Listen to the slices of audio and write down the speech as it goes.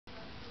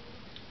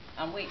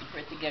I'm waiting for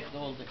it to get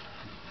golden.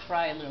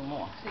 Fry a little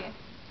more. See it?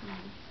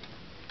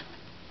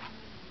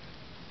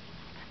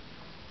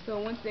 So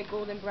once they're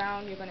golden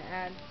brown, you're going to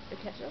add the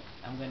ketchup?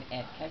 I'm going to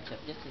add ketchup.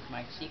 This is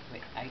my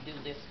secret. I do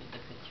this with the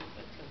ketchup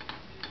too.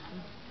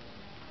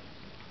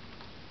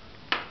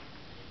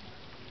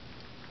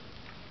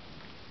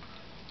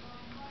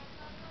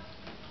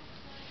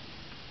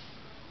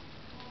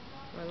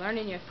 We're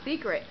learning your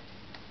secret.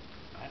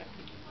 A lot of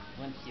people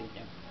once you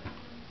know.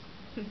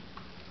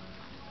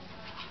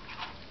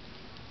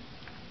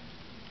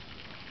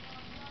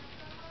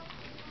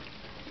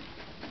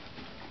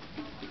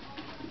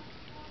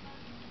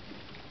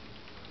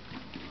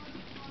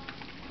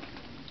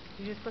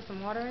 You just put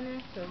some water in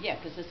there? So yeah,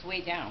 because it's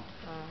way down.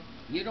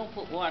 You don't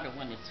put water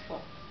when it's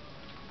full,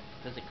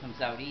 because it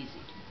comes out easy.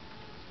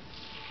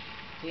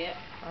 See it?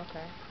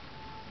 Okay.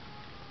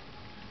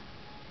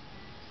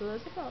 So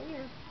that's about,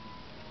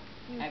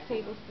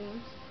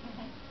 tablespoons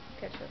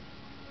ketchup.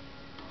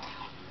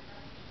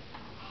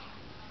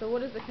 So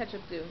what does the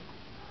ketchup do?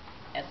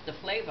 That's the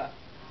flavor.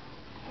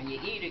 When you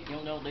eat it,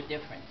 you'll know the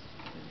difference.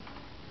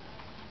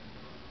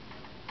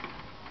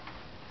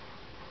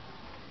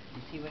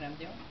 You see what I'm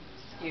doing?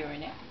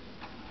 Stirring it.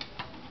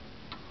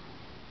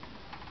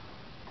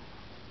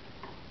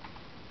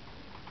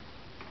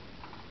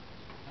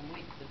 I'm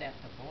waiting for that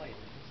to boil.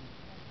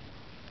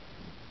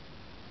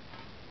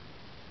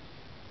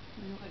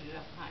 Put it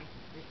up high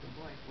for it to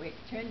boil. Wait,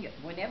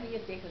 whenever you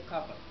take a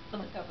cover,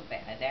 put the cover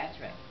back. That's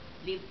right.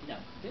 This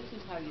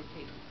is how you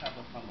take the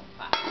cover from a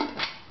pot.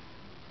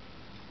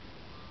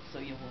 So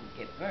you won't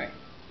get burned.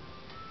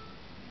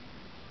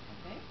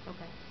 Okay?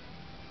 Okay.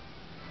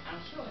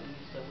 I'm showing you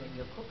so when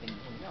you're cooking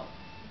you'll know.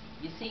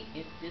 You see,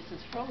 this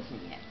is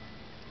frozen yet.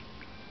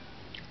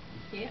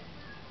 You see it?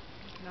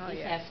 No,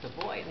 this has to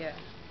boil. Yeah.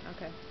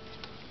 Okay.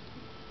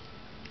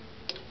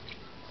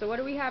 So what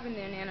do we have in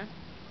there, Nana?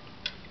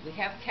 We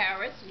have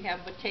carrots, we have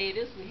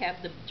potatoes, we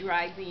have the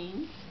dry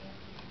beans,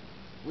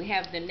 we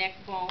have the neck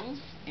bones,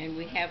 and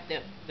we have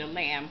the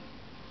lamb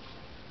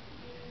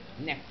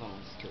neck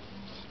bones too.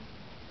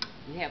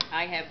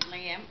 I have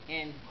lamb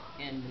and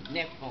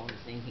neck bones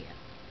in here.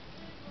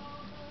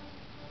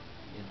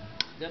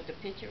 You got the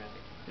picture of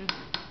it?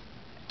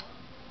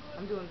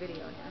 I'm doing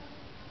video now.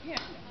 Yeah.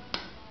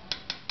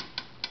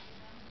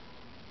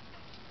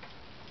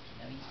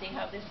 Now you see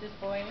how this is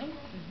boiling?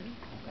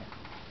 Okay.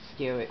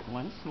 Stir it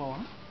once more.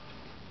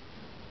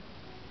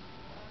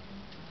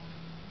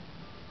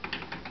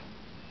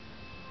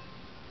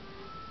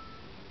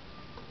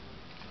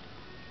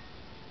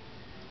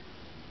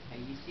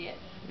 You see it?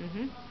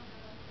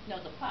 No,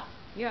 the pot.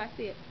 Yeah, I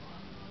see it.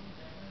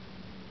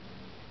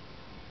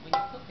 When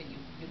you're cooking,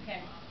 you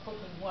can't cook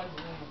in one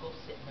room and go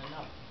sit in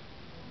another.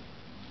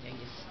 Then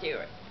you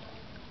stir it.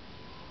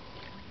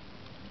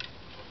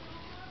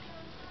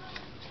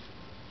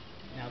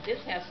 Now this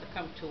has to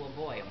come to a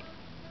boil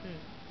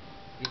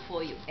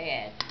before you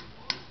add